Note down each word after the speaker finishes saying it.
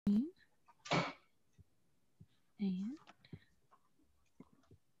And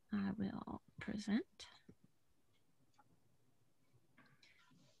I will present.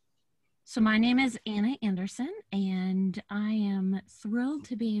 So my name is Anna Anderson, and I am thrilled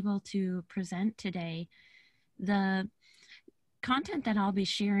to be able to present today. The content that I'll be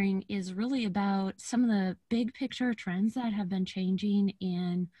sharing is really about some of the big picture trends that have been changing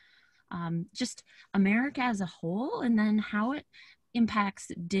in just America as a whole, and then how it impacts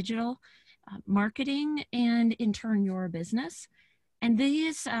digital marketing and in turn your business. And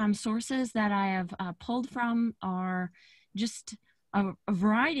these sources that I have pulled from are just a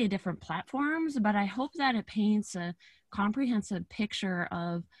variety of different platforms, but I hope that it paints a comprehensive picture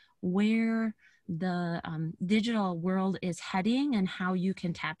of where the digital world is heading and how you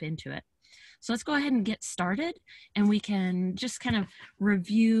can tap into it. So let's go ahead and get started, and we can just kind of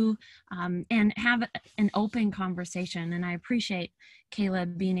review and have an open conversation. And I appreciate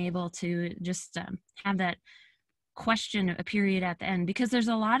Caleb being able to just have that question a period at the end, because there's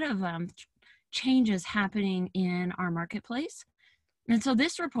a lot of changes happening in our marketplace. And so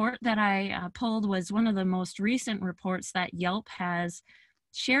this report that I pulled was one of the most recent reports that Yelp has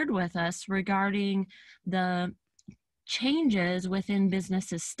shared with us regarding the changes within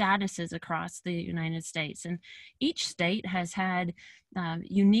businesses' statuses across the United States. And each state has had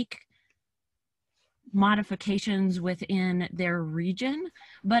unique modifications within their region,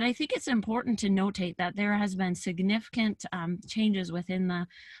 but I think it's important to notate that there has been significant changes within the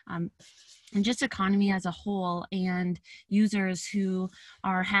and just economy as a whole, and users who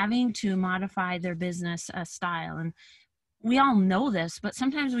are having to modify their business style. And we all know this, but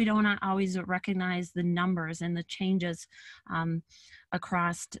sometimes we don't always recognize the numbers and the changes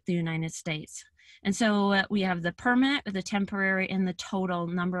across the United States. And so we have the permanent, the temporary, and the total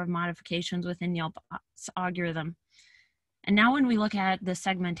number of modifications within Yelp's algorithm. And now when we look at the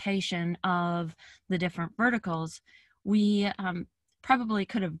segmentation of the different verticals, we probably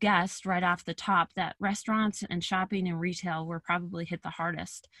could have guessed right off the top that restaurants and shopping and retail were probably hit the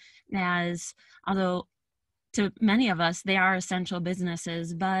hardest, as although to many of us, they are essential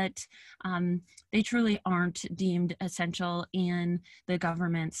businesses, but they truly aren't deemed essential in the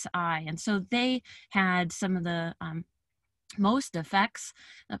government's eye. And so they had some of the most effects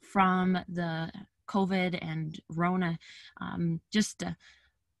from the COVID and Rona,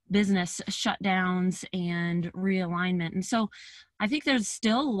 business shutdowns and realignment. And so I think there's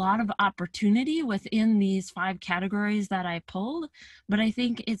still a lot of opportunity within these 5 categories that I pulled, but I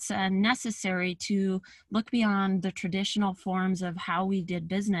think it's necessary to look beyond the traditional forms of how we did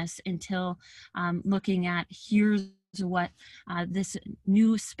business until looking at here's what this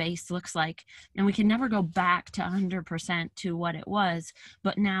new space looks like. And we can never go back to 100% to what it was,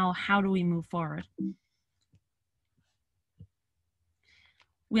 but now how do we move forward?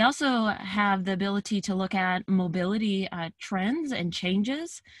 We also have the ability to look at mobility trends and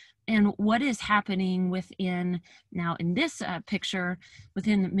changes, and what is happening within, now in this picture,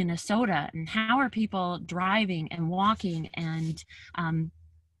 within Minnesota, and how are people driving and walking and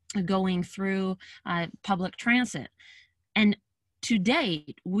going through public transit. And to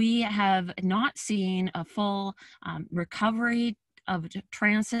date, we have not seen a full recovery of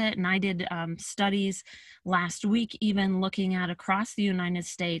transit, and I did studies last week even looking at across the United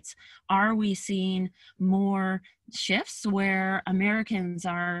States, are we seeing more shifts where Americans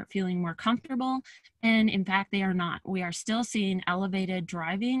are feeling more comfortable? And in fact, they are not. We are still seeing elevated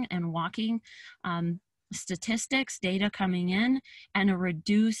driving and walking statistics, data coming in, and a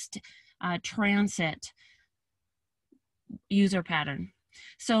reduced transit user pattern.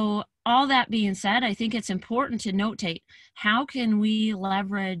 So all that being said, I think it's important to notate, how can we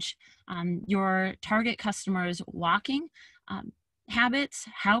leverage your target customers' walking habits?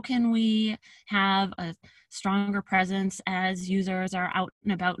 How can we have a stronger presence as users are out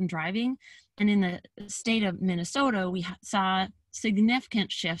and about and driving? And in the state of Minnesota, we saw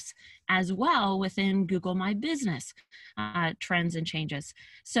significant shifts as well within Google My Business trends and changes.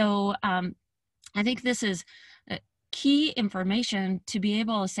 So I think this is key information to be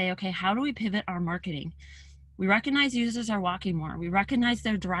able to say, okay, how do we pivot our marketing? We recognize users are walking more. We recognize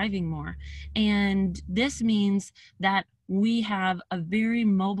they're driving more. And this means that we have a very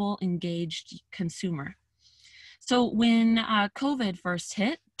mobile, engaged consumer. So when COVID first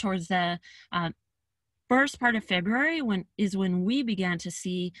hit towards the first part of February, when we began to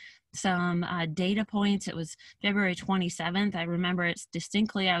see some data points. It was February 27th. I remember it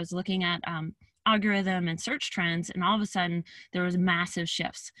distinctly. I was looking at algorithm and search trends, and all of a sudden there was massive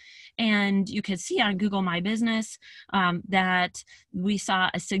shifts. And you could see on Google My Business that we saw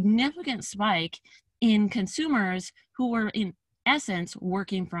a significant spike in consumers who were in essence,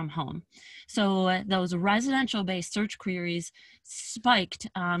 working from home. So those residential-based search queries spiked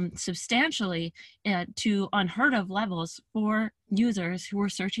substantially to unheard of levels for users who were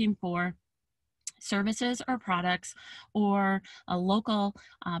searching for services or products or local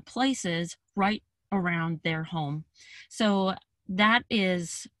places right around their home. So that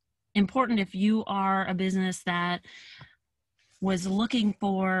is important if you are a business that was looking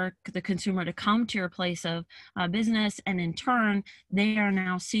for the consumer to come to your place of business, and in turn, they are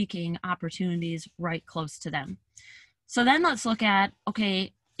now seeking opportunities right close to them. So then let's look at,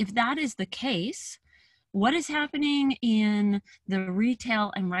 okay, if that is the case, what is happening in the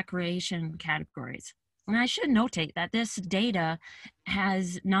retail and recreation categories? And I should notate that this data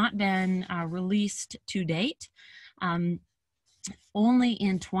has not been released to date. Only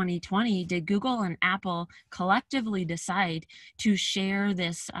in 2020 did Google and Apple collectively decide to share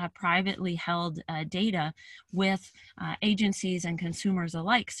this privately held data with agencies and consumers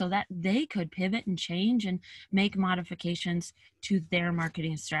alike so that they could pivot and change and make modifications to their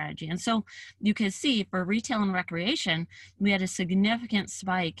marketing strategy. And so you can see for retail and recreation, we had a significant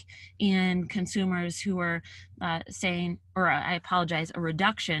spike in consumers who were saying, or I apologize, a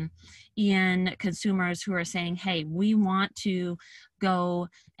reduction in consumers who are saying, hey, we want to go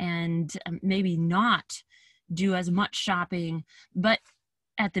and maybe not do as much shopping. But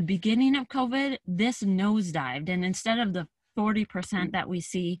at the beginning of COVID, this nosedived. And instead of the 40% that we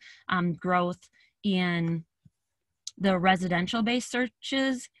see growth in the residential-based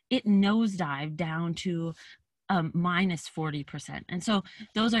searches, it nosedived down to minus 40%. And so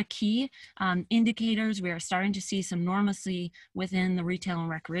those are key indicators. We are starting to see some normalcy within the retail and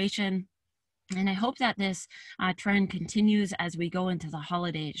recreation. And I hope that this trend continues as we go into the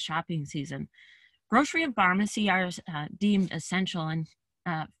holiday shopping season. Grocery and pharmacy are deemed essential, and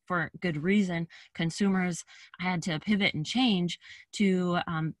for good reason. Consumers had to pivot and change to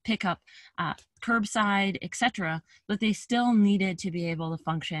pick up curbside, etc., but they still needed to be able to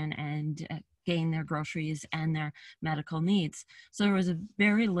function and gain their groceries and their medical needs. So there was a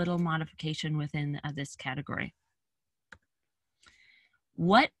very little modification within this category.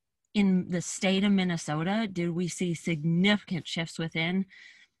 What in the state of Minnesota did we see significant shifts within?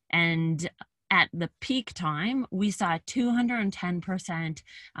 And at the peak time, we saw 210%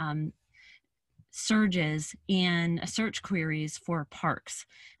 surges in search queries for parks.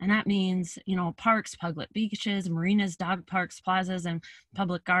 And that means, you know, parks, public beaches, marinas, dog parks, plazas, and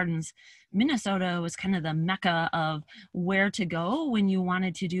public gardens. Minnesota was kind of the mecca of where to go when you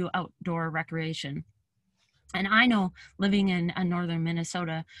wanted to do outdoor recreation. And I know living in northern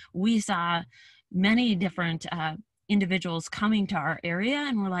Minnesota, we saw many different individuals coming to our area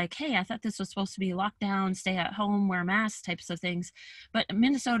and were like, hey, I thought this was supposed to be lockdown, stay at home, wear masks types of things. But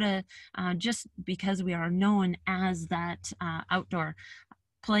Minnesota, just because we are known as that outdoor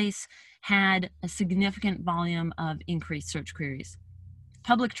place, had a significant volume of increased search queries.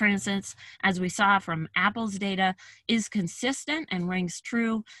 Public transit, as we saw from Apple's data, is consistent and rings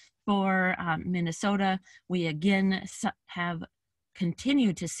true. For Minnesota, we again have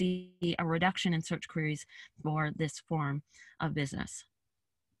continued to see a reduction in search queries for this form of business.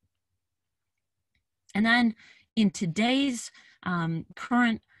 And then in today's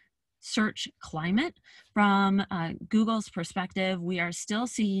current search climate, from Google's perspective, we are still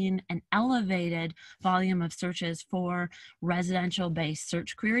seeing an elevated volume of searches for residential-based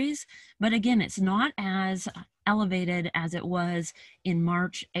search queries. But again, it's not as elevated as it was in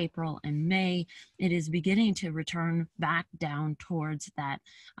March, April, and May. It is beginning to return back down towards that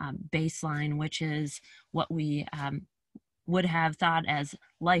baseline, which is what we would have thought as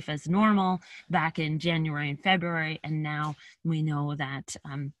life as normal back in January and February. And now we know that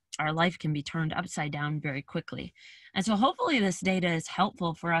our life can be turned upside down very quickly. And so hopefully this data is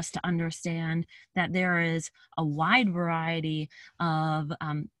helpful for us to understand that there is a wide variety of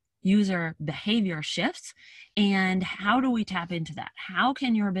user behavior shifts, and how do we tap into that? How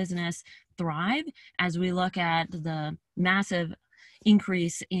can your business thrive as we look at the massive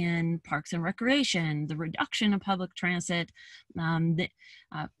increase in parks and recreation, the reduction of public transit, the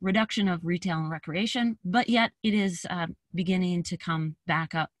reduction of retail and recreation, but yet it is beginning to come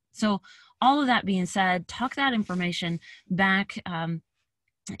back up. So all of that being said, tuck that information back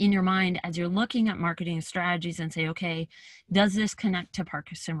in your mind as you're looking at marketing strategies and say, okay, does this connect to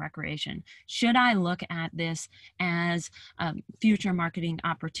parks and recreation? Should I look at this as a future marketing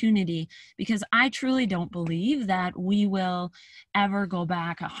opportunity? Because I truly don't believe that we will ever go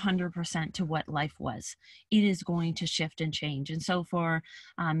back 100% to what life was. It is going to shift and change. And so for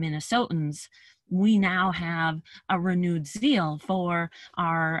Minnesotans, we now have a renewed zeal for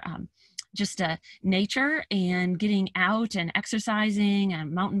our just nature and getting out and exercising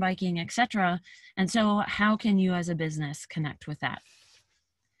and mountain biking, etc. And so how can you as a business connect with that?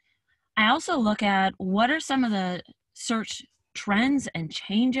 I also look at what are some of the search trends and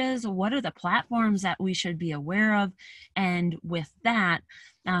changes, what are the platforms that we should be aware of, and with that,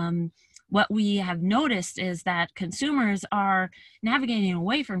 what we have noticed is that consumers are navigating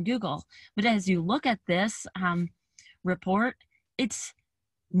away from Google. But as you look at this report, it's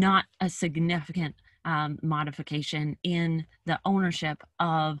not a significant modification in the ownership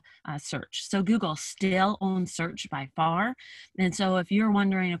of search. So Google still owns search by far. And so if you're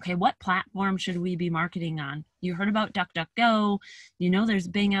wondering, okay, what platform should we be marketing on? You heard about DuckDuckGo, you know there's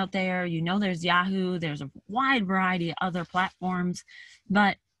Bing out there, you know there's Yahoo, there's a wide variety of other platforms.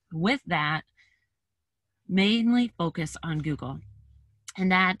 But with that, mainly focus on Google.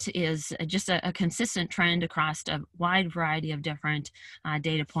 And that is just a consistent trend across a wide variety of different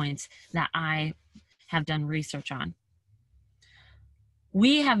data points that I have done research on.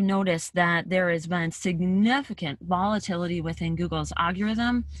 We have noticed that there has been significant volatility within Google's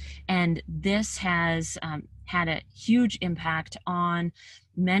algorithm, and this has had a huge impact on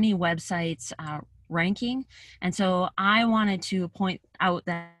many websites' ranking. And so I wanted to point out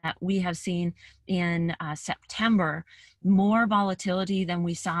that we have seen in September more volatility than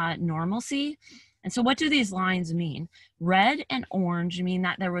we saw normalcy. And so what do these lines mean? Red and orange mean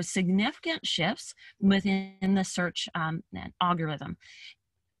that there was significant shifts within the search algorithm.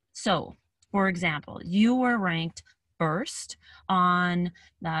 So, for example, you were ranked first on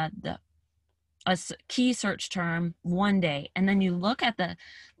a key search term one day, and then you look at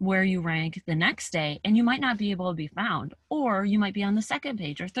where you rank the next day, and you might not be able to be found, or you might be on the second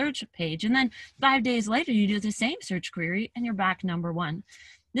page or third page, and then 5 days later you do the same search query and you're back number one.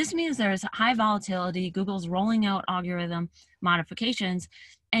 This means there's high volatility. Google's rolling out algorithm modifications,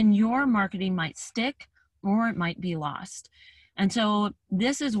 and your marketing might stick or it might be lost. And so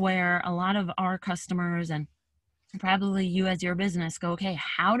this is where a lot of our customers, and probably you as your business, go, okay,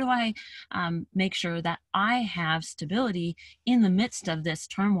 how do I make sure that I have stability in the midst of this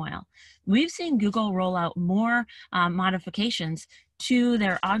turmoil? We've seen Google roll out more modifications to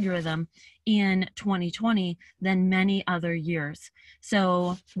their algorithm in 2020 than many other years.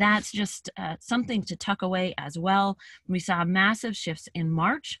 So that's just something to tuck away as well. We saw massive shifts in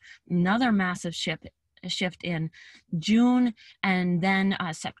March, another massive shift in June, and then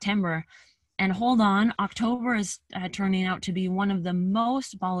September. And hold on, October is turning out to be one of the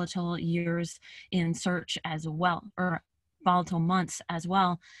most volatile years in search as well, or volatile months as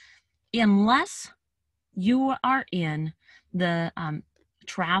well, unless you are in the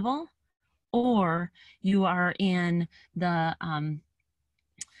travel, or you are in the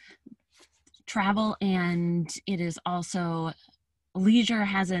travel, and it is also leisure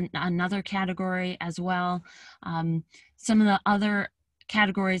has another category as well. Some of the other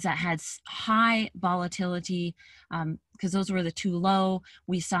categories that had high volatility, because those were the too low,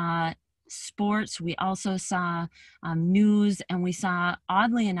 we saw sports, we also saw news, and we saw,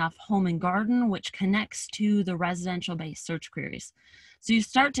 oddly enough, home and garden, which connects to the residential-based search queries. So you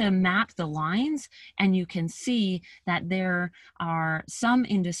start to map the lines, and you can see that there are some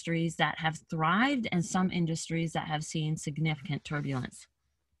industries that have thrived and some industries that have seen significant turbulence.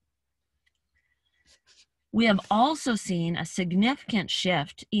 We have also seen a significant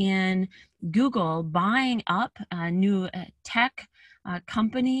shift in Google buying up new tech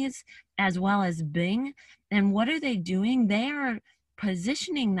companies as well as Bing. And what are they doing? They are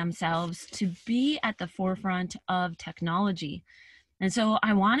positioning themselves to be at the forefront of technology. And so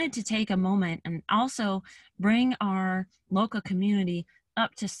I wanted to take a moment and also bring our local community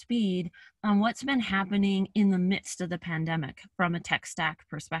up to speed on what's been happening in the midst of the pandemic from a tech stack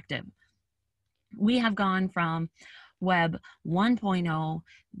perspective. We have gone from Web 1.0,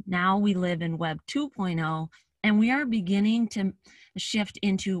 now we live in Web 2.0, and we are beginning to shift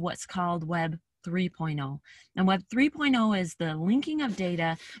into what's called Web 3.0. And Web 3.0 is the linking of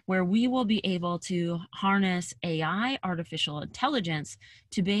data where we will be able to harness AI, artificial intelligence,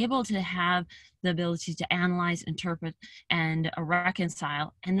 to be able to have the ability to analyze, interpret, and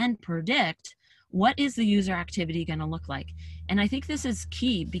reconcile, and then predict what is the user activity going to look like. And I think this is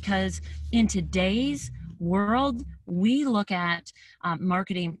key because in today's world, we look at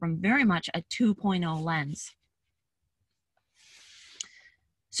marketing from very much a 2.0 lens.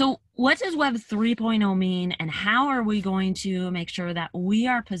 So what does Web 3.0 mean, and how are we going to make sure that we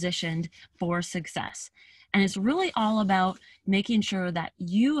are positioned for success? And it's really all about making sure that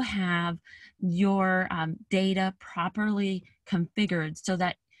you have your data properly configured so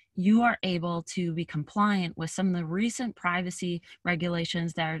that you are able to be compliant with some of the recent privacy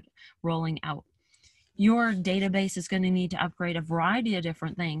regulations that are rolling out. Your database is going to need to upgrade a variety of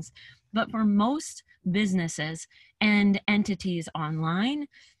different things. But for most businesses and entities online,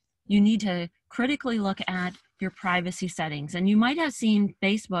 you need to critically look at your privacy settings. And you might have seen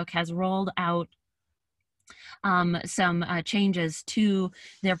Facebook has rolled out some changes to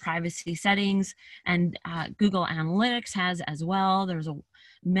their privacy settings, and Google Analytics has as well. There's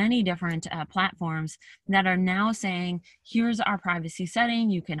many different platforms that are now saying, here's our privacy setting,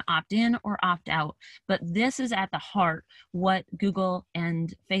 you can opt in or opt out. But this is at the heart what Google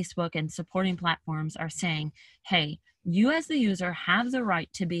and Facebook and supporting platforms are saying. Hey, you as the user have the right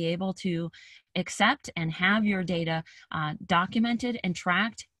to be able to accept and have your data documented and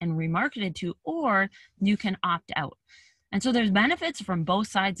tracked and remarketed to, or you can opt out. And so there's benefits from both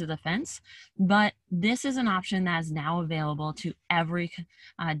sides of the fence, but this is an option that is now available to every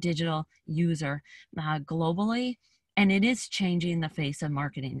digital user globally. And it is changing the face of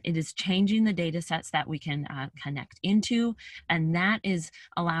marketing. It is changing the data sets that we can connect into. And that is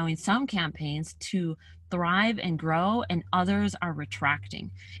allowing some campaigns to thrive and grow, and others are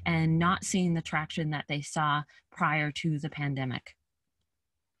retracting and not seeing the traction that they saw prior to the pandemic.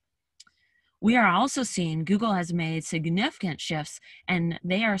 We are also seeing Google has made significant shifts, and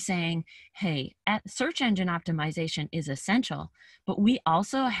they are saying, hey, search engine optimization is essential, but we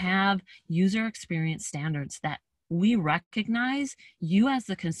also have user experience standards that we recognize you as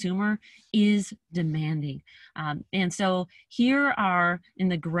the consumer is demanding. And so here are in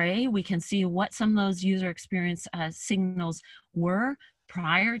the gray, we can see what some of those user experience signals were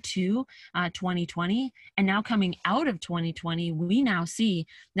prior to 2020. And now coming out of 2020, we now see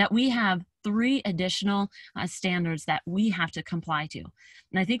that we have 3 additional standards that we have to comply to.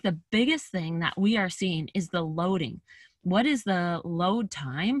 And I think the biggest thing that we are seeing is the loading. What is the load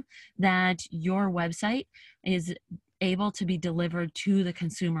time that your website is able to be delivered to the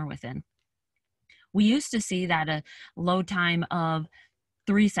consumer within? We used to see that a load time of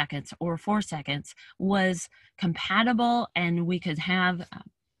 3 seconds or 4 seconds was compatible, and we could have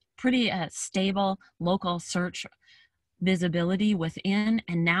pretty stable local search visibility within.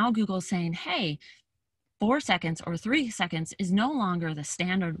 And now Google's saying, hey, 4 seconds or 3 seconds is no longer the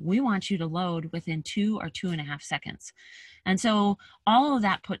standard. We want you to load within 2 or 2.5 seconds. And so all of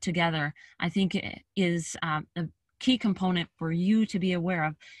that put together, I think, is a key component for you to be aware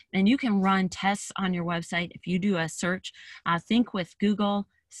of. And you can run tests on your website. If you do a search, think with Google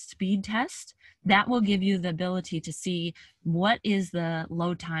speed test, that will give you the ability to see what is the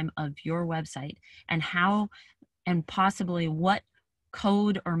load time of your website and how and possibly what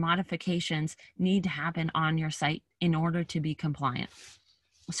code or modifications need to happen on your site in order to be compliant.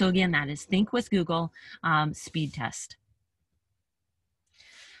 So again, that is Think with Google speed test.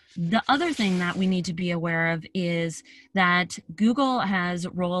 The other thing that we need to be aware of is that Google has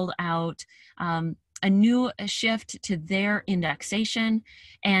rolled out a new shift to their indexation,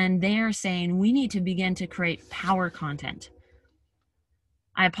 and they are saying we need to begin to create power content.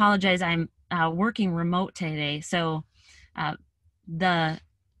 I apologize, I'm working remote today, so I'm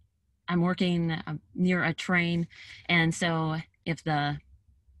working near a train, and so if the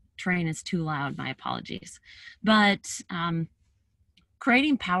train is too loud, my apologies. But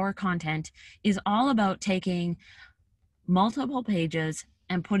creating power content is all about taking multiple pages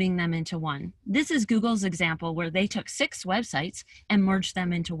and putting them into one. This is Google's example where they took 6 websites and merged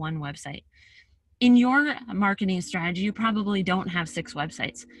them into one website. In your marketing strategy, you probably don't have 6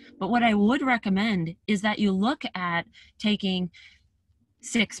 websites, but what I would recommend is that you look at taking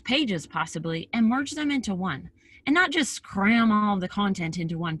 6 pages possibly and merge them into one. And not just cram all the content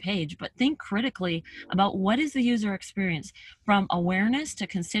into one page, but think critically about what is the user experience from awareness to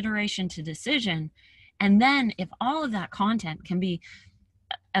consideration to decision. And then if all of that content can be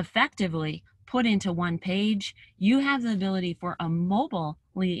effectively put into one page, you have the ability for a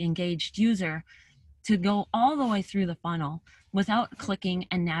mobilely engaged user to go all the way through the funnel without clicking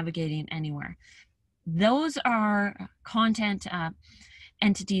and navigating anywhere. Those are content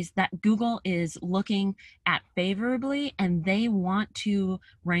entities that Google is looking at favorably, and they want to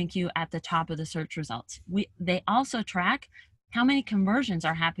rank you at the top of the search results. They also track how many conversions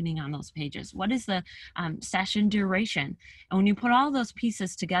are happening on those pages. What is the session duration? And when you put all those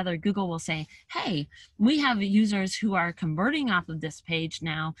pieces together, Google will say, hey, we have users who are converting off of this page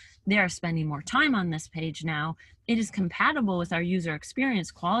now. They are spending more time on this page now. It is compatible with our user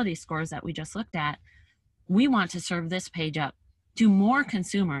experience quality scores that we just looked at. We want to serve this page up to more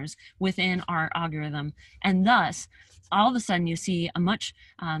consumers within our algorithm. And thus, all of a sudden you see a much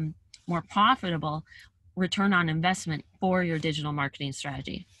more profitable return on investment for your digital marketing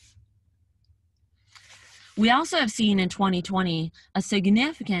strategy. We also have seen in 2020 a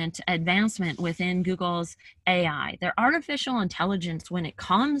significant advancement within Google's AI. Their artificial intelligence, when it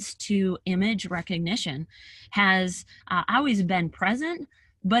comes to image recognition, has always been present,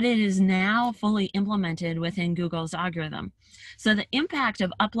 but it is now fully implemented within Google's algorithm. So the impact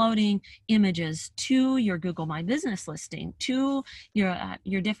of uploading images to your Google My Business listing, to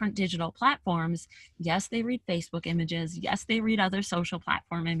your different digital platforms, yes, they read Facebook images, yes, they read other social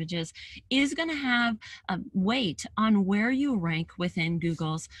platform images, is going to have weight on where you rank within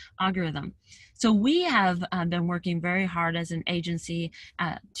Google's algorithm. So we have been working very hard as an agency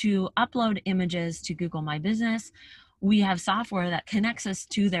to upload images to Google My Business. We have software that connects us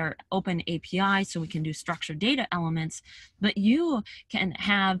to their open API so we can do structured data elements, but you can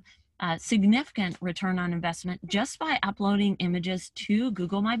have significant return on investment just by uploading images to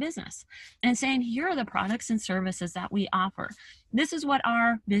Google My Business and saying, here are the products and services that we offer. This is what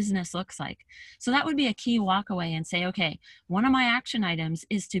our business looks like. So that would be a key walkaway and say, okay, one of my action items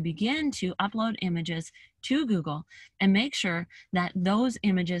is to begin to upload images to Google and make sure that those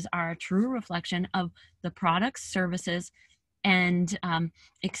images are a true reflection of the products, services, and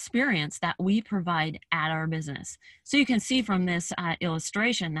experience that we provide at our business. So you can see from this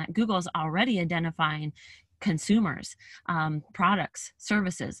illustration that Google's already identifying consumers, products,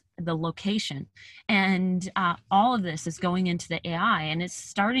 services, the location, and all of this is going into the AI, and it's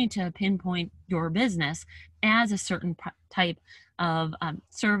starting to pinpoint your business as a certain type of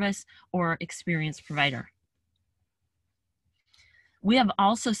service or experience provider. We have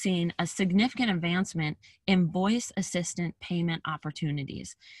also seen a significant advancement in voice assistant payment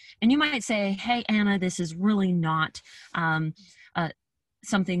opportunities. And you might say, hey, Anna, this is really not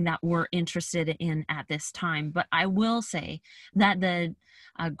something that we're interested in at this time. But I will say that the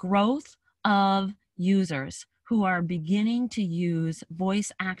growth of users who are beginning to use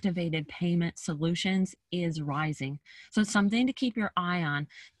voice activated payment solutions is rising. So it's something to keep your eye on.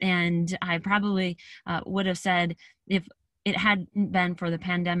 And I probably would have said, if it hadn't been for the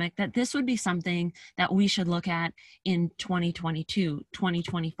pandemic, that this would be something that we should look at in 2022,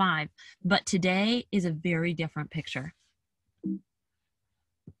 2025. But today is a very different picture.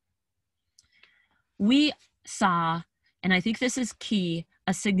 We saw, and I think this is key,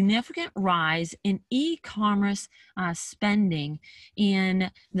 a significant rise in e-commerce spending in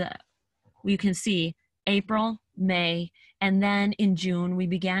you can see April, May, and then in June, we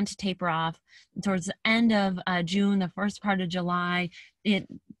began to taper off. Towards the end of June, the first part of July, it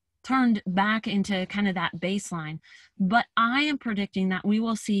turned back into kind of that baseline. But I am predicting that we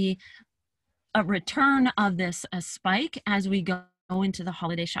will see a return of this spike as we go into the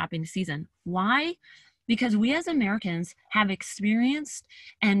holiday shopping season. Why? Because we as Americans have experienced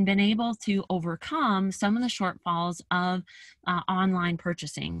and been able to overcome some of the shortfalls of online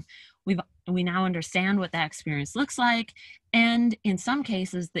purchasing. We now understand what that experience looks like, and in some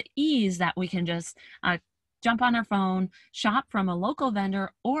cases, the ease that we can just jump on our phone, shop from a local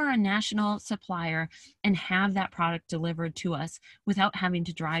vendor or a national supplier, and have that product delivered to us without having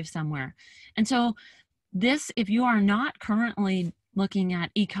to drive somewhere. And so this, if you are not currently looking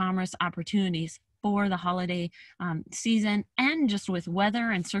at e-commerce opportunities for the holiday season, and just with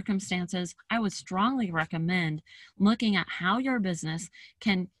weather and circumstances, I would strongly recommend looking at how your business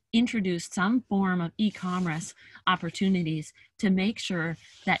can introduce some form of e-commerce opportunities to make sure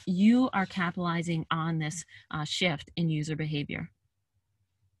that you are capitalizing on this shift in user behavior.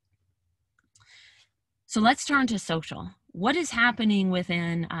 So let's turn to social. What is happening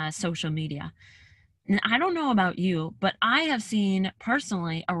within social media? And I don't know about you, but I have seen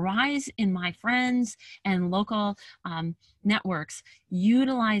personally a rise in my friends and local networks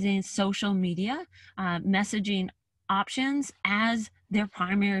utilizing social media messaging options as their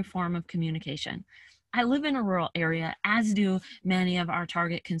primary form of communication. I live in a rural area, as do many of our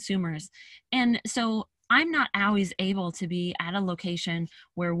target consumers. And so I'm not always able to be at a location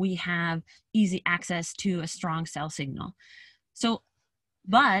where we have easy access to a strong cell signal.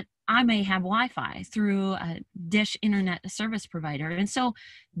 But I may have Wi-Fi through a Dish internet service provider. And so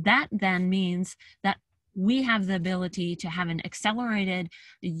that then means that we have the ability to have an accelerated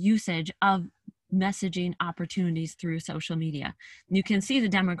usage of messaging opportunities through social media. You can see the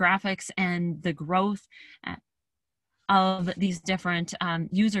demographics and the growth of these different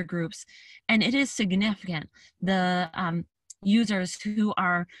user groups, and it is significant. The users who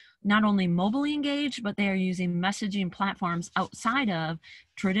are not only mobily engaged, but they are using messaging platforms outside of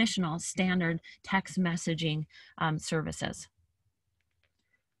traditional standard text messaging services.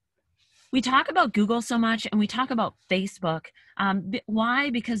 We talk about Google so much and we talk about Facebook. Why?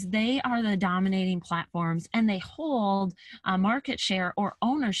 Because they are the dominating platforms and they hold a market share or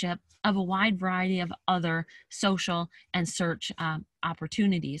ownership of a wide variety of other social and search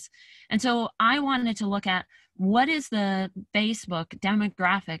opportunities. And so I wanted to look at what is the Facebook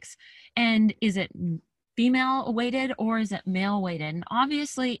demographics, and is it female weighted or is it male weighted? And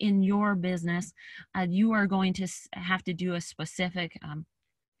obviously in your business, you are going to have to do a specific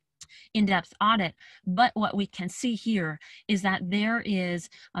in-depth audit. But what we can see here is that there is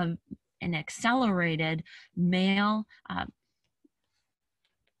an accelerated male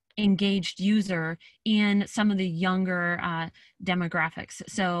engaged user in some of the younger demographics.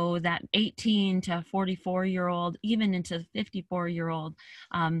 So that 18 to 44-year-old, even into 54-year-old,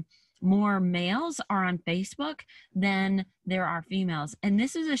 more males are on Facebook than there are females. And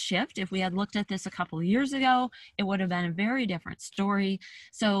this is a shift. If we had looked at this a couple of years ago, it would have been a very different story.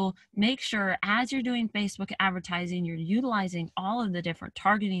 So make sure as you're doing Facebook advertising, you're utilizing all of the different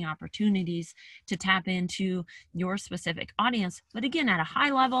targeting opportunities to tap into your specific audience. But again, at a high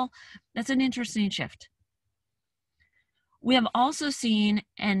level, that's an interesting shift. We have also seen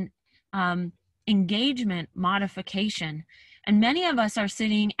an engagement modification. And many of us are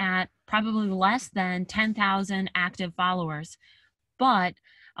sitting at probably less than 10,000 active followers. But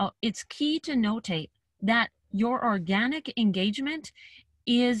it's key to notate that your organic engagement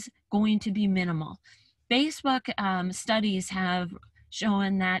is going to be minimal. Facebook studies have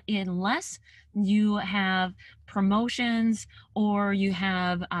shown that unless you have promotions or you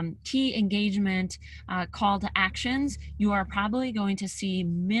have key engagement call to actions, you are probably going to see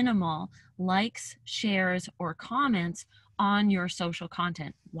minimal likes, shares, or comments on your social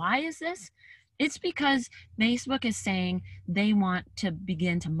content. Why is this? It's because Facebook is saying they want to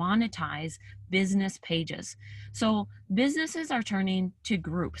begin to monetize business pages. So businesses are turning to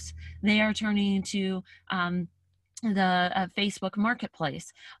groups. They are turning to the Facebook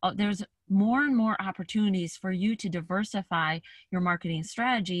marketplace. There's more and more opportunities for you to diversify your marketing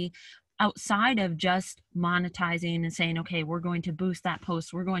strategy outside of just monetizing and saying, okay, we're going to boost that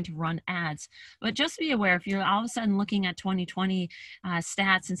post, we're going to run ads. But just be aware, if you're all of a sudden looking at 2020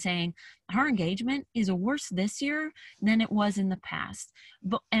 stats and saying, our engagement is worse this year than it was in the past.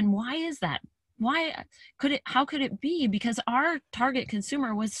 And why is that? How could it be? Because our target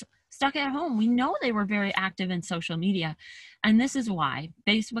consumer was stuck at home. We know they were very active in social media. And this is why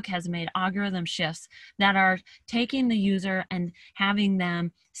Facebook has made algorithm shifts that are taking the user and having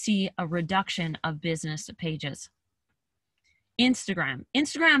them see a reduction of business pages. Instagram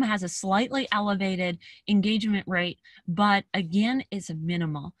has a slightly elevated engagement rate, but again, it's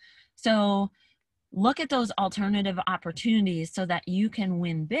minimal. So look at those alternative opportunities so that you can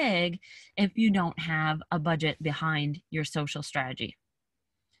win big if you don't have a budget behind your social strategy.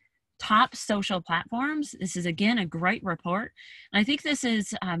 Top social platforms. This is again a great report. And I think this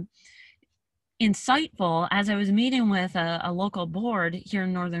is insightful. As I was meeting with a local board here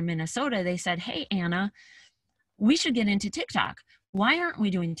in northern Minnesota, they said, hey, Anna, we should get into TikTok. Why aren't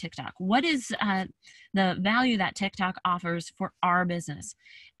we doing TikTok? What is the value that TikTok offers for our business?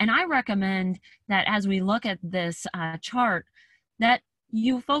 And I recommend that as we look at this chart, that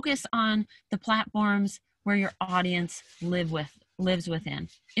you focus on the platforms where your audience lives within.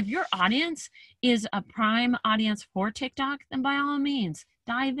 If your audience is a prime audience for TikTok, then by all means,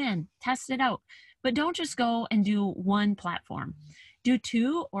 dive in, test it out. But don't just go and do one platform. Do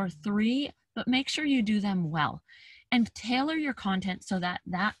 2 or 3, but make sure you do them well. And tailor your content so that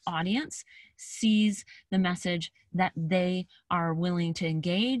that audience sees the message that they are willing to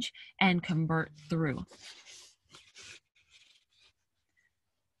engage and convert through.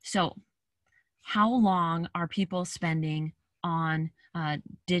 So, how long are people spending on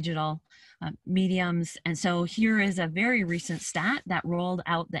digital mediums? And so here is a very recent stat that rolled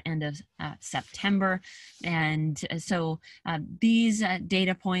out the end of September. And so these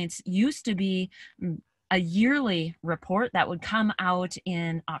data points used to be a yearly report that would come out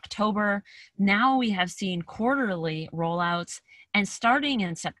in October. Now we have seen quarterly rollouts. And starting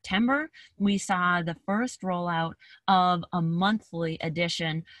in September, we saw the first rollout of a monthly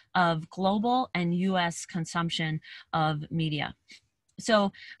edition of global and US consumption of media.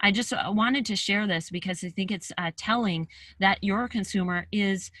 So I just wanted to share this because I think it's telling that your consumer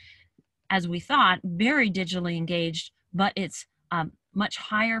is, as we thought, very digitally engaged, but it's much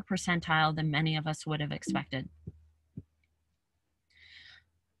higher percentile than many of us would have expected.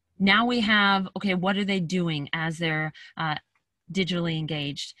 Now we have, okay, what are they doing as they're digitally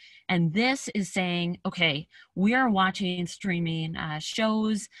engaged. And this is saying, okay, we are watching streaming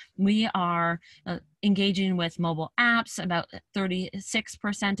shows. We are engaging with mobile apps about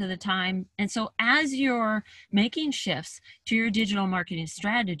 36% of the time. And so as you're making shifts to your digital marketing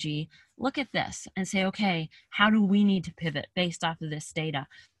strategy, look at this and say, okay, how do we need to pivot based off of this data?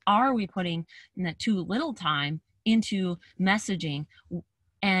 Are we putting too little time into messaging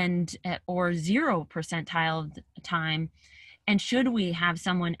and or 0% time? And should we have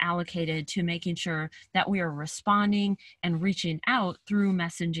someone allocated to making sure that we are responding and reaching out through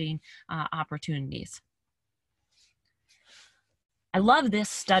messaging opportunities? I love this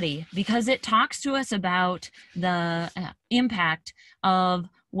study because it talks to us about the impact of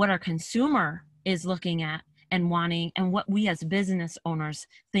what our consumer is looking at and wanting, and what we as business owners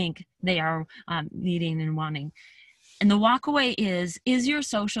think they are needing and wanting. And the walkaway is your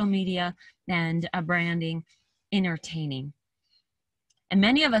social media and branding entertaining? And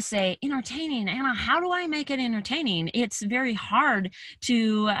many of us say, entertaining, Anna, how do I make it entertaining? It's very hard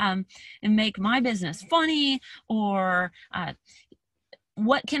to make my business funny, or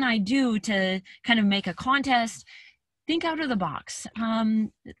what can I do to kind of make a contest? Think out of the box.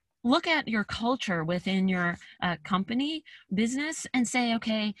 Look at your culture within your company, business, and say,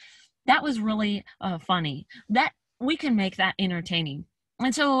 okay, that was really funny. That we can make that entertaining.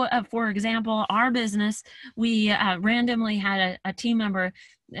 And so, for example, our business, we randomly had a team member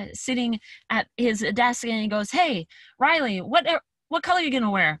sitting at his desk, and he goes, "Hey, Riley, what color are you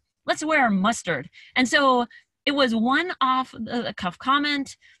gonna wear? Let's wear mustard." And so it was one off the cuff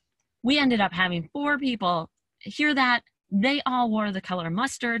comment. We ended up having 4 people hear that. They all wore the color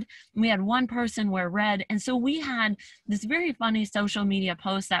mustard. We had one person wear red. And so we had this very funny social media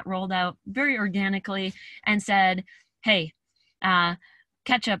post that rolled out very organically and said, hey,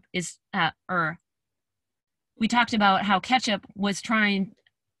 ketchup is, we talked about how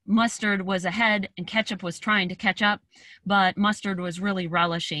mustard was ahead and ketchup was trying to catch up, but mustard was really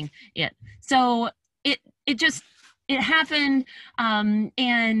relishing it. So it happened,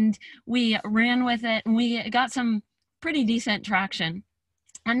 and we ran with it, and we got some pretty decent traction.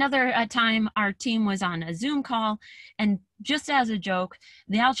 Another time, our team was on a Zoom call, and just as a joke,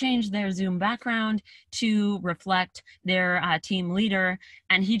 they all changed their Zoom background to reflect their team leader,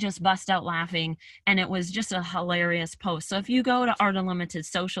 and he just bust out laughing, and it was just a hilarious post. So if you go to Art Unlimited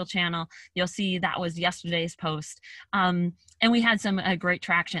social channel, you'll see that was yesterday's post, and we had some great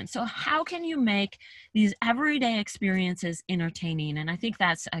traction. So how can you make these everyday experiences entertaining? And I think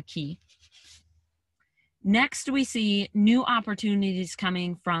that's a key. Next, we see new opportunities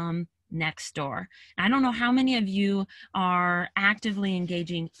coming from Nextdoor. I don't know how many of you are actively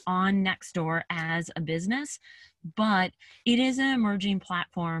engaging on Nextdoor as a business, but it is an emerging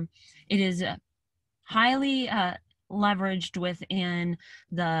platform. It is highly leveraged within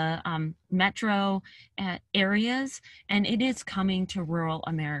the metro areas, and it is coming to rural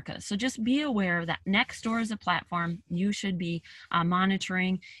America. So just be aware that Nextdoor is a platform you should be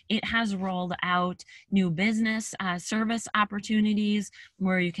monitoring. It has rolled out new business service opportunities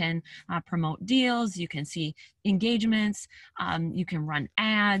where you can promote deals, you can see engagements, you can run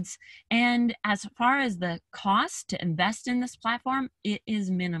ads, and as far as the cost to invest in this platform, it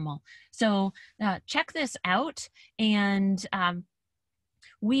is minimal. So check this out. And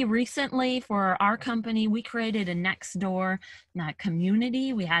we recently, for our company, we created a Nextdoor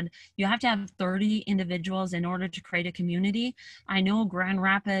community. You have to have 30 individuals in order to create a community. I know Grand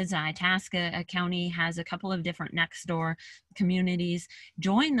Rapids, Itasca County has a couple of different Nextdoor communities.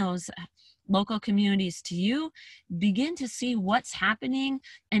 Join those local communities to you, begin to see what's happening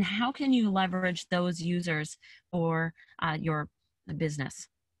and how can you leverage those users for your business.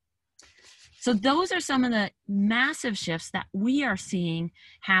 So those are some of the massive shifts that we are seeing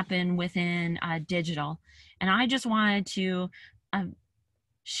happen within digital. And I just wanted to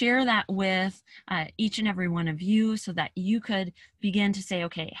share that with each and every one of you so that you could begin to say,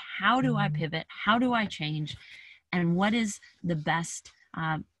 okay, how do I pivot? How do I change? And what is the best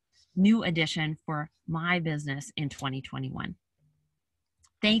new addition for my business in 2021?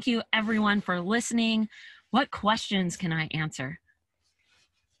 Thank you everyone for listening. What questions can I answer?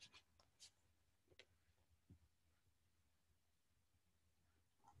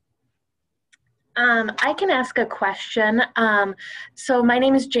 I can ask a question. So my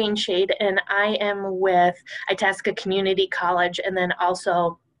name is Jane Shade, and I am with Itasca Community College, and then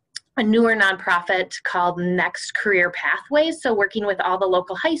also a newer nonprofit called Next Career Pathways. So working with all the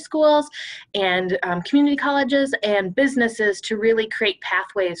local high schools and community colleges and businesses to really create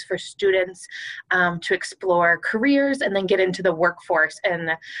pathways for students to explore careers and then get into the workforce and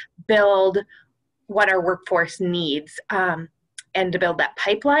build what our workforce needs. and to build that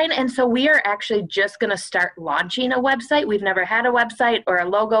pipeline. And so we are actually just going to start launching a website. We've never had a website or a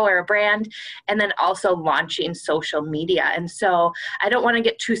logo or a brand, and then also launching social media. And so I don't want to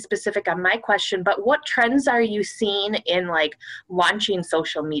get too specific on my question, but what trends are you seeing in like launching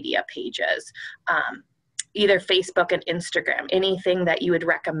social media pages? Either Facebook and Instagram, anything that you would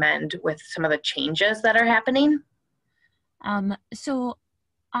recommend with some of the changes that are happening? So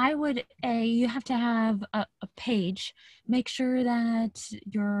I would, you have to have a page. Make sure that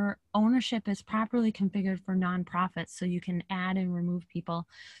your ownership is properly configured for nonprofits so you can add and remove people.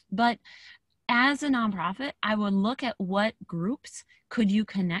 But as a nonprofit, I would look at what groups could you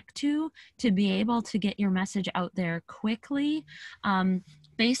connect to be able to get your message out there quickly.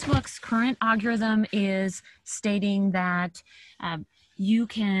 Facebook's current algorithm is stating that you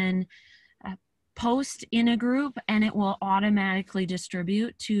can post in a group and it will automatically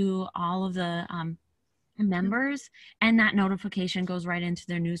distribute to all of the members, and that notification goes right into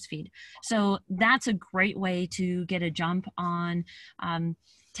their newsfeed. So that's a great way to get a jump on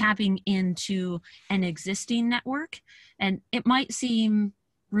tapping into an existing network. And it might seem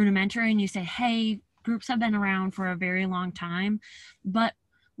rudimentary and you say, hey, groups have been around for a very long time, but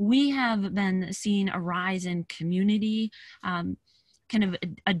we have been seeing a rise in community, kind of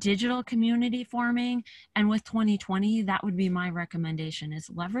a digital community forming. And with 2020, that would be my recommendation, is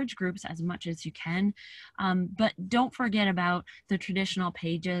leverage groups as much as you can. But don't forget about the traditional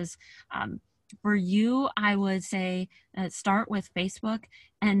pages. For you, I would say start with Facebook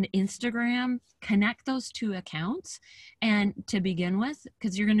and Instagram, connect those two accounts and to begin with,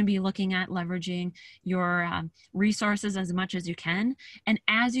 because you're going to be looking at leveraging your resources as much as you can. And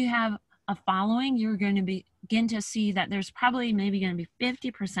as you have a following, you're going to begin to see that there's probably maybe going to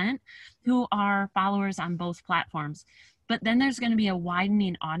be 50% who are followers on both platforms. But then there's going to be a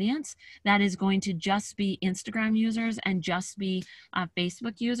widening audience that is going to just be Instagram users and just be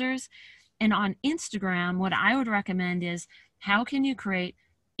Facebook users. And on Instagram, what I would recommend is, how can you create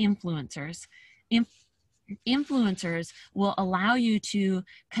influencers? Influencers will allow you to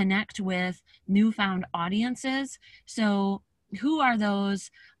connect with newfound audiences. So who are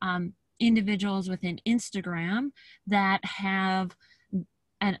those individuals within Instagram that have,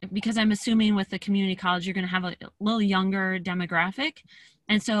 and because I'm assuming with the community college, you're going to have a little younger demographic.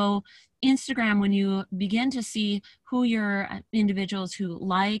 And so Instagram, when you begin to see who your individuals who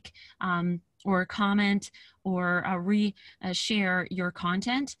like or comment or share your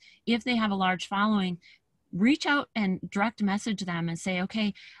content, if they have a large following, reach out and direct message them and say,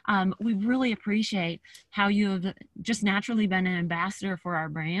 okay, we really appreciate how you have just naturally been an ambassador for our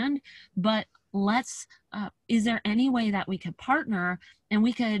brand, but is there any way that we could partner and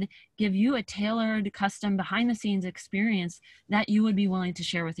we could give you a tailored, custom, behind the scenes experience that you would be willing to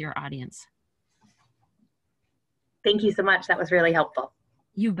share with your audience? Thank you so much. That was really helpful.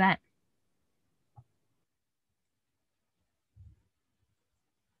 You bet.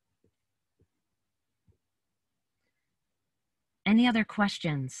 Any other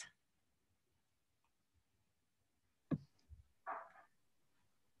questions?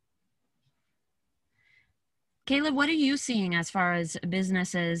 Caleb, what are you seeing as far as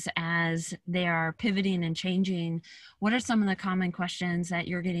businesses as they are pivoting and changing? What are some of the common questions that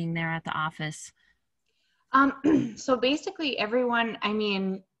you're getting there at the office? So basically everyone, I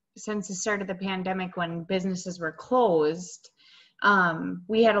mean, since the start of the pandemic when businesses were closed,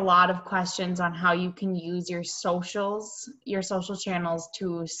 we had a lot of questions on how you can use your social channels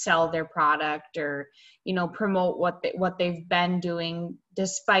to sell their product or, you know, promote what they've been doing,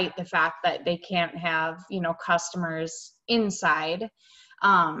 despite the fact that they can't have, you know, customers inside.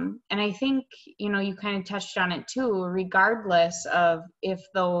 And I think, you know, you kind of touched on it too, regardless of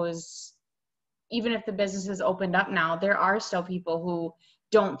even if the businesses opened up now, there are still people who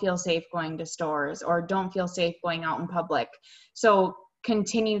don't feel safe going to stores or don't feel safe going out in public. So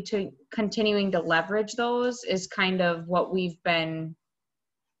continuing to leverage those is kind of what we've been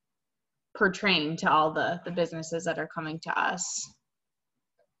portraying to all the businesses that are coming to us.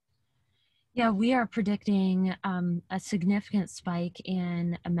 Yeah, we are predicting a significant spike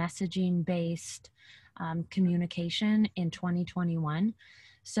in a messaging-based communication in 2021.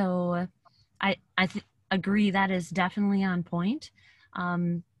 So I agree that is definitely on point.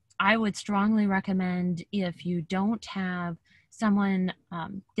 I would strongly recommend, if you don't have someone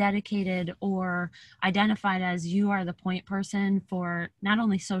dedicated or identified as you are the point person for not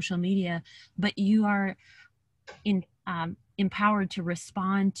only social media, but you are empowered to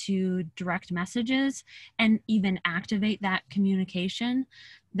respond to direct messages and even activate that communication,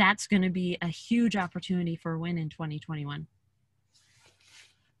 that's going to be a huge opportunity for a win in 2021.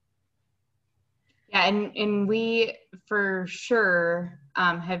 Yeah, and we for sure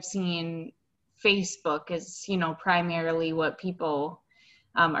have seen Facebook is, you know, primarily what people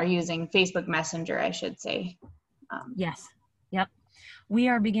are using. Facebook Messenger, I should say. Yes. Yep. We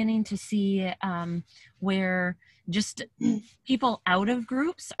are beginning to see where just people out of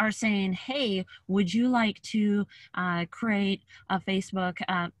groups are saying, hey, would you like to create a Facebook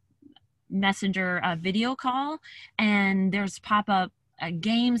Messenger video call? And there's pop-up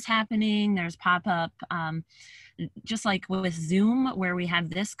games happening. There's pop-up just like with Zoom, where we have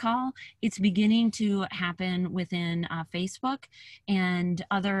this call, it's beginning to happen within Facebook and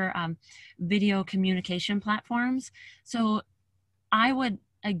other video communication platforms. So I would,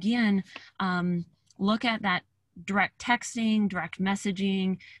 again, look at that direct texting, direct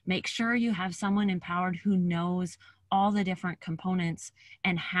messaging, make sure you have someone empowered who knows all the different components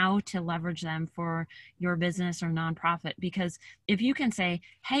and how to leverage them for your business or nonprofit. Because if you can say,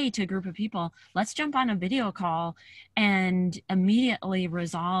 hey, to a group of people, let's jump on a video call and immediately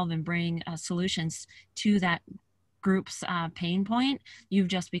resolve and bring solutions to that group's pain point, you've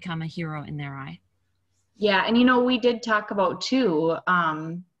just become a hero in their eye. Yeah, and you know, we did talk about too,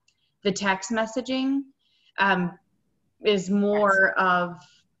 the text messaging is more of,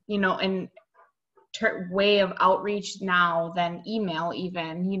 you know, an way of outreach now than email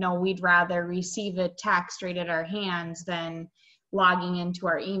even. You know, we'd rather receive a text right at our hands than logging into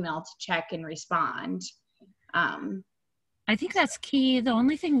our email to check and respond. I think that's key. The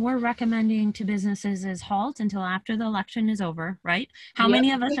only thing we're recommending to businesses is halt until after the election is over, right? How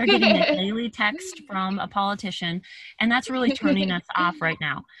many of us are getting a daily text from a politician? And that's really turning us off right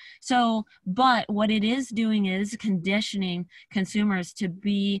now. So, but what it is doing is conditioning consumers to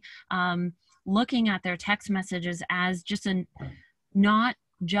be looking at their text messages as just not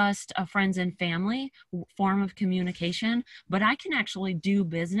just a friends and family form of communication, but I can actually do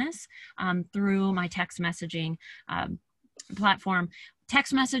business through my text messaging platform.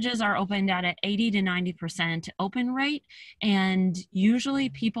 Text messages are opened at an 80 to 90% open rate, and usually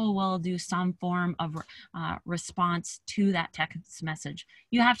people will do some form of response to that text message.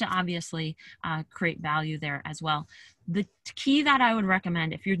 You have to obviously create value there as well. The key that I would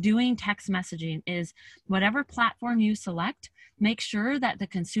recommend if you're doing text messaging is whatever platform you select, make sure that the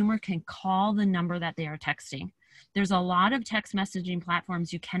consumer can call the number that they are texting. There's a lot of text messaging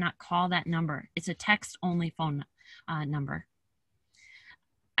platforms you cannot call that number. It's a text-only phone number.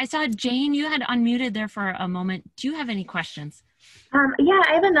 I saw Jane, you had unmuted there for a moment. Do you have any questions? Yeah,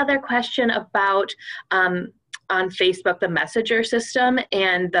 I have another question about on Facebook, the Messenger system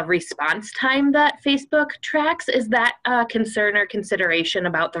and the response time that Facebook tracks. Is that a concern or consideration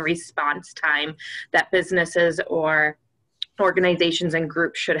about the response time that businesses or organizations and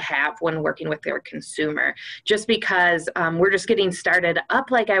groups should have when working with their consumer? Just because we're just getting started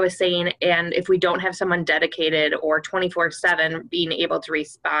up, like I was saying, and if we don't have someone dedicated or 24/7 being able to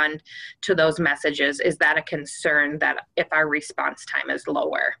respond to those messages, is that a concern that if our response time is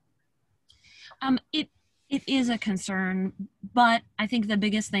lower? It is a concern, but I think the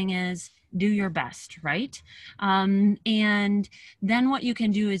biggest thing is do your best, right? And then what you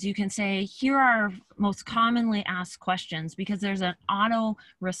can do is you can say, here are most commonly asked questions, because there's an auto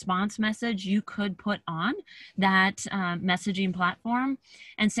response message you could put on that messaging platform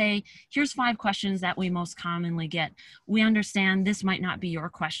and say, here's 5 questions that we most commonly get. We understand this might not be your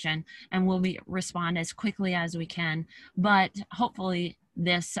question and we'll respond as quickly as we can, but hopefully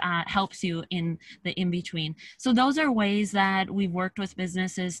this helps you in the in-between. So those are ways that we've worked with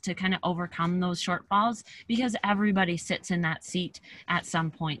businesses to kind of overcome those shortfalls, because everybody sits in that seat at some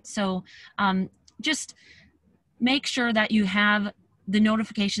point. So just make sure that you have the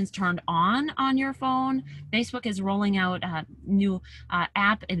notifications turned on your phone. Facebook is rolling out new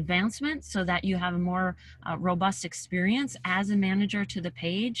app advancements so that you have a more robust experience as a manager to the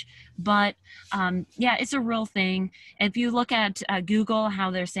page. But yeah, it's a real thing. If you look at Google, how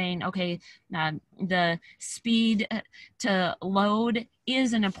they're saying, okay, the speed to load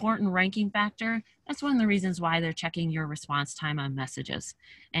is an important ranking factor. That's one of the reasons why they're checking your response time on messages.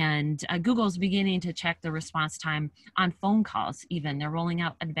 And Google's beginning to check the response time on phone calls even. They're rolling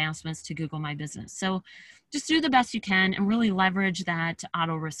out advancements to Google My Business. So just do the best you can and really leverage that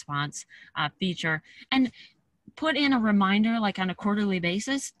auto response feature. And put in a reminder, like on a quarterly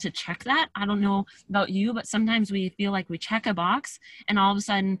basis, to check that. I don't know about you, but sometimes we feel like we check a box and all of a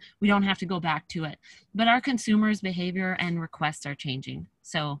sudden we don't have to go back to it. But our consumers' behavior and requests are changing.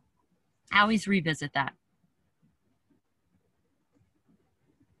 So I always revisit that.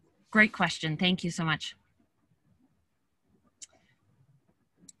 Great question. Thank you so much.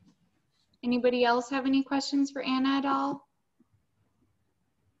 Anybody else have any questions for Anna at all?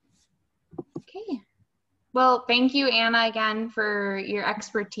 Okay. Well, thank you, Anna, again for your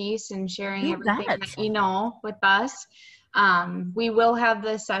expertise and sharing You everything bet. that you know with us. We will have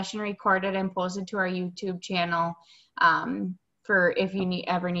this session recorded and posted to our YouTube channel for if you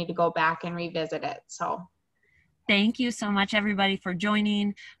ever need to go back and revisit it. So Thank you so much, everybody, for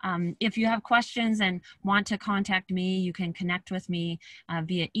joining. If you have questions and want to contact me, you can connect with me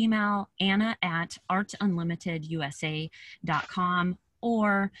via email, anna@artunlimitedusa.com,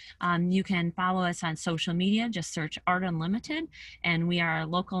 or you can follow us on social media. Just search Art Unlimited, and we are a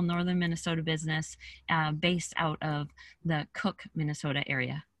local Northern Minnesota business based out of the Cook, Minnesota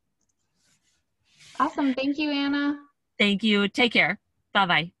area. awesome. Thank you, Anna. Thank you. Take care.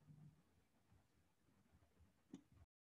 Bye-bye.